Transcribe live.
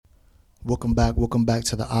Welcome back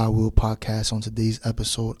to the I Will podcast. On today's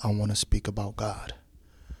episode, I want to speak about God.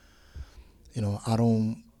 You know, I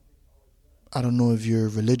don't know if you're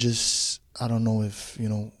religious. I don't know if,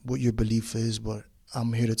 what your belief is, but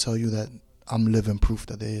I'm here to tell you that I'm living proof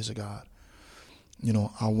that there is a God.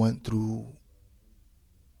 I went through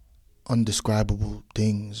undescribable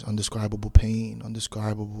things, undescribable pain,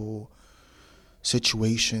 undescribable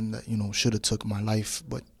situation that, should have took my life,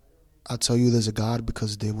 but I tell you there's a God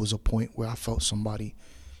because there was a point where I felt somebody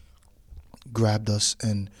grabbed us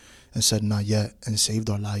and said not yet and saved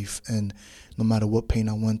our life. And no matter what pain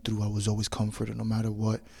I went through, I was always comforted. No matter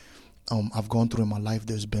what I've gone through in my life,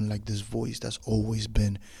 there's been like this voice that's always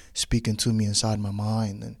been speaking to me inside my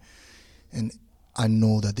mind. And I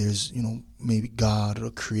know that there's, maybe God or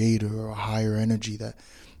a creator or a higher energy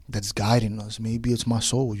that's guiding us. Maybe it's my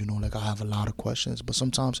soul, like I have a lot of questions, but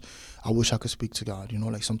sometimes I wish I could speak to God,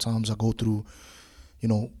 like sometimes I go through,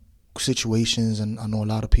 situations, and I know a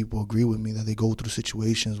lot of people agree with me that they go through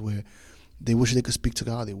situations where they wish they could speak to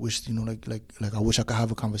God. They wish, like I wish I could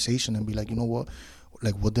have a conversation and be like, you know what,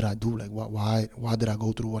 like what did I do? Like why did I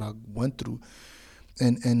go through what I went through?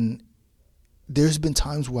 And there's been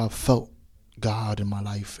times where I've felt God in my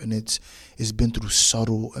life, and it's been through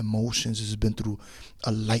subtle emotions. It's been through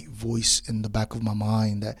a light voice in the back of my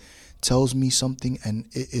mind that tells me something, and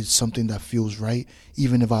it's something that feels right,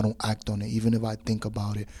 even if I don't act on it, even if I think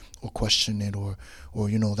about it or question it, or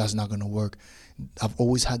that's not gonna work. I've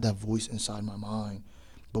always had that voice inside my mind.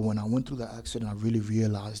 But when I went through that accident, I really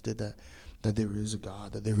realized that there is a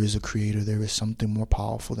God, that there is a creator, there is something more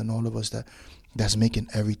powerful than all of us that's making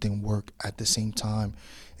everything work at the same time.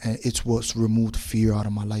 And it's what's removed fear out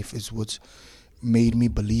of my life. It's what's made me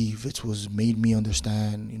believe. It's what's made me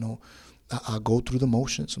understand. I go through the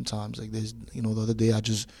motions sometimes. Like there's, the other day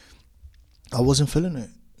I wasn't feeling it.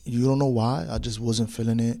 You don't know why. I just wasn't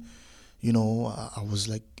feeling it. I was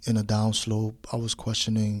like in a down slope. I was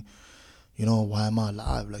questioning, why am I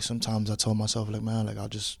alive? Like sometimes I tell myself, like, man, like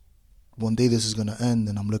one day this is gonna end,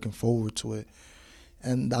 and I'm looking forward to it.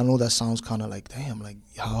 And I know that sounds kind of like, damn, like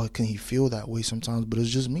how can he feel that way sometimes? But it's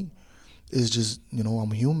just me. It's just,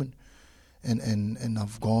 I'm human, and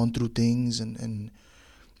I've gone through things, and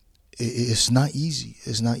it's not easy.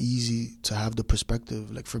 It's not easy to have the perspective.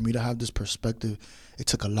 Like for me to have this perspective, it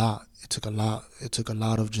took a lot. It took a lot. It took a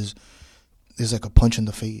lot of just, it's like a punch in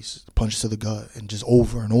the face, punch to the gut, and just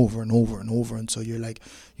over and over and over and over until you're like,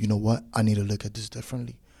 you know what? I need to look at this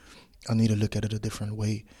differently. I need to look at it a different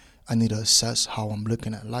way. I need to assess how I'm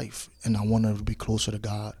looking at life, and I want to be closer to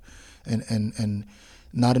God, and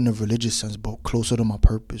not in a religious sense, but closer to my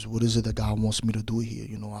purpose. What is it that God wants me to do here?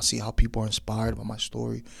 I see how people are inspired by my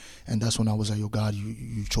story, and that's when I was like, yo, God,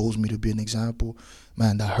 you chose me to be an example.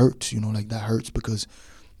 Man, that hurts, like that hurts, because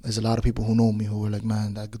there's a lot of people who know me who are like,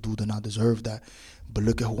 man, that dude did not deserve that. But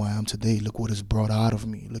look at who I am today. Look what is brought out of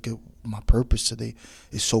me. Look at my purpose today.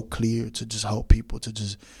 It's so clear to just help people, to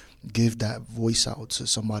just give that voice out to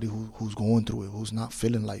somebody who's going through it, who's not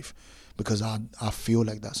feeling life. Because I feel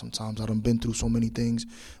like that sometimes. I done been through so many things.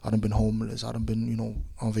 I done been homeless. I done been,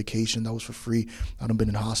 on vacation that was for free. I done been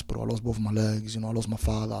in hospital. I lost both of my legs. I lost my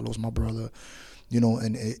father. I lost my brother.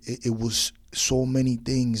 And it was so many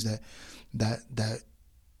things that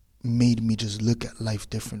made me just look at life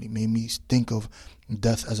differently, made me think of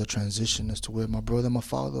death as a transition, as to where my brother and my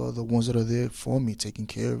father are the ones that are there for me, taking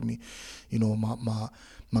care of me.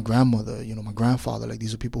 My grandmother, my grandfather, like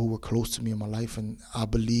these are people who were close to me in my life, and I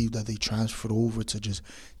believe that they transferred over to just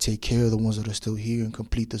take care of the ones that are still here and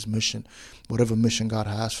complete this mission, whatever mission God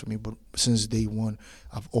has for me. But since day one,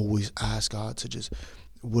 I've always asked God to just,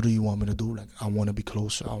 what do you want me to do? Like, I want to be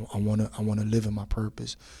closer. I want to live in my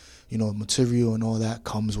purpose. Material and all that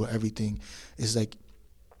comes with everything. It's like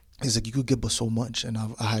you could get but so much, and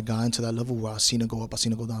I had gotten to that level where I seen it go up, I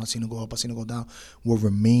seen it go down, I seen it go up, I seen it go down. What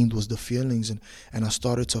remained was the feelings, and I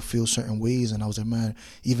started to feel certain ways, and I was like, man,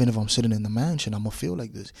 even if I'm sitting in the mansion, I'm gonna feel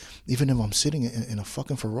like this. Even if I'm sitting in a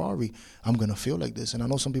fucking Ferrari, I'm gonna feel like this. And I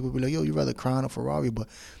know some people be like, yo, you'd rather cry in a Ferrari, but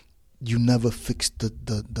you never fix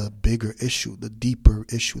the bigger issue, the deeper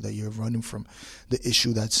issue that you're running from, the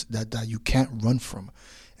issue that you can't run from,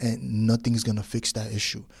 and nothing's gonna fix that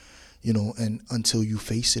issue. And until you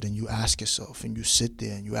face it and you ask yourself and you sit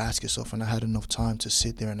there and you ask yourself, and I had enough time to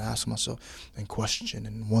sit there and ask myself and question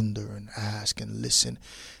and wonder and ask and listen.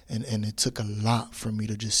 And it took a lot for me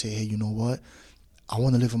to just say, hey, you know what? I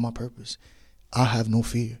want to live in my purpose. I have no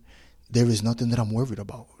fear. there is nothing that I'm worried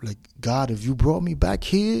about. Like, God, if you brought me back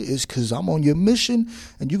here, it's because I'm on your mission,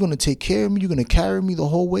 and you're going to take care of me. You're going to carry me the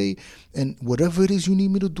whole way. And whatever it is you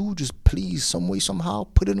need me to do, just please, some way, somehow,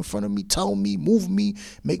 put it in front of me, tell me, move me,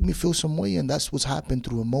 make me feel some way. And that's what's happened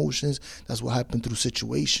through emotions. That's what happened through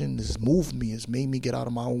situations. It's moved me. It's made me get out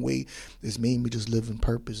of my own way. It's made me just live in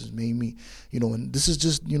purpose. It's made me, and this is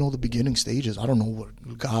just, the beginning stages. I don't know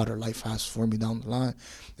what God or life has for me down the line.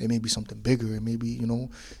 It may be something bigger. It may be,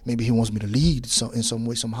 maybe he wants me to lead in some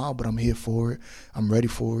way, somehow, but I'm here for it. I'm ready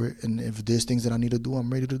for it. And if there's things that I need to do,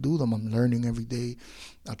 I'm ready to do them. I'm learning every day.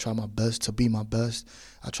 I try my best to be my best.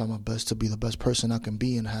 I try my best to be the best person I can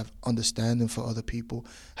be and have understanding for other people,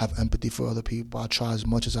 have empathy for other people. I try as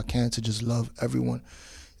much as I can to just love everyone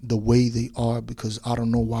the way they are, because I don't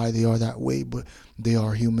know why they are that way, but they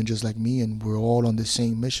are human just like me, and we're all on the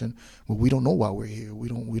same mission. But we don't know why we're here. We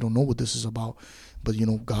don't know what this is about. But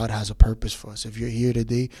God has a purpose for us. If you're here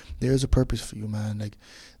today, there is a purpose for you, man. Like,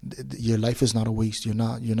 your life is not a waste. You're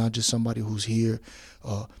not just somebody who's here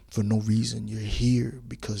for no reason. You're here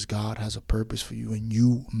because God has a purpose for you, and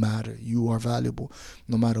you matter. You are valuable.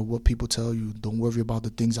 No matter what people tell you, don't worry about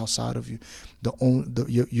the things outside of you.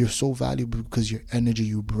 You're so valuable because your energy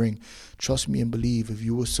you bring. Trust me and believe. If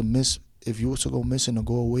you were to go missing or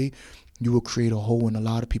go away, you will create a hole in a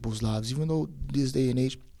lot of people's lives. Even though this day and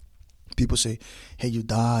age, people say, hey, you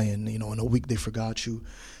die, and in a week they forgot you.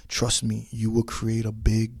 Trust me, you will create a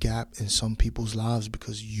big gap in some people's lives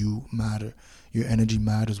because you matter. Your energy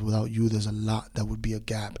matters. Without you, there's a lot that would be a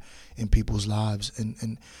gap in people's lives,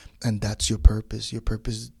 and that's your purpose. Your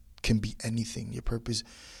purpose can be anything. Your purpose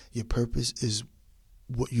is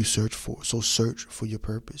what you search for. So search for your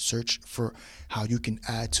purpose. Search for how you can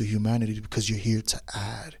add to humanity, because you're here to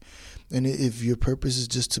add. And if your purpose is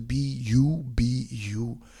just to be you, be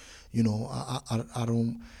you.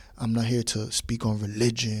 I'm not here to speak on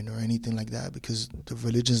religion or anything like that, because the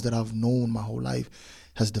religions that I've known my whole life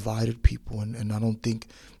has divided people, and I don't think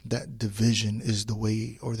that division is the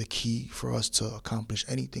way or the key for us to accomplish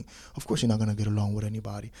anything. Of course, you're not going to get along with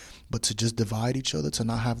anybody, but to just divide each other, to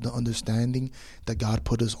not have the understanding that God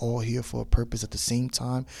put us all here for a purpose at the same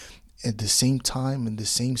time, in the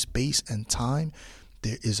same space and time,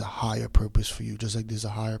 there is a higher purpose for you, just like there's a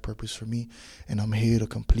higher purpose for me. And I'm here to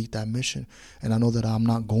complete that mission. And I know that I'm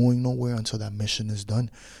not going nowhere until that mission is done.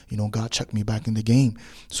 God checked me back in the game.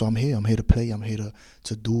 So I'm here. I'm here to play. I'm here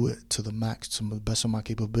to do it to the max, to the best of my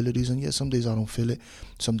capabilities. And yeah, some days I don't feel it.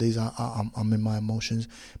 Some days I'm in my emotions,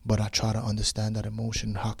 but I try to understand that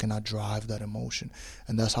emotion. How can I drive that emotion?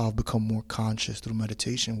 And that's how I've become more conscious through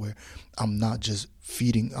meditation, where I'm not just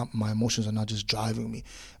feeding up my emotions, are not just driving me.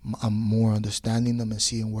 I'm more understanding them and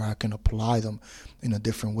seeing where I can apply them in a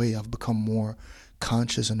different way. I've become more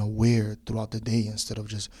conscious and aware throughout the day, instead of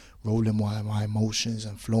just rolling my emotions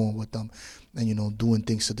and flowing with them and doing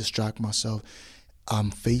things to distract myself.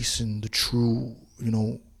 I'm facing the true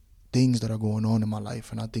things that are going on in my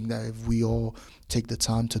life. And I think that if we all take the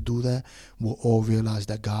time to do that, we'll all realize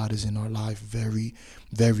that God is in our life, very,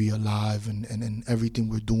 very alive, and everything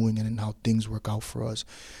we're doing, and in how things work out for us.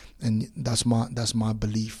 And that's my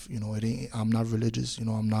belief. I'm not religious.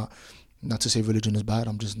 I'm not to say religion is bad.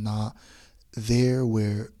 I'm just not there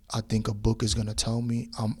where I think a book is gonna tell me.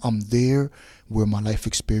 I'm there where my life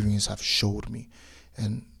experience have showed me,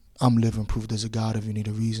 and I'm living proof there's a God if you need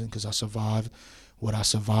a reason, because I survived what I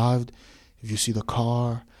survived. If you see the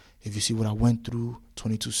car, if you see what I went through,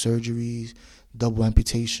 22 surgeries, double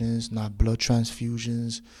amputations, not blood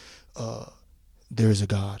transfusions, there is a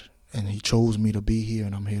God, and he chose me to be here,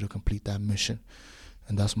 and I'm here to complete that mission.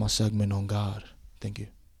 And that's my segment on God. Thank you.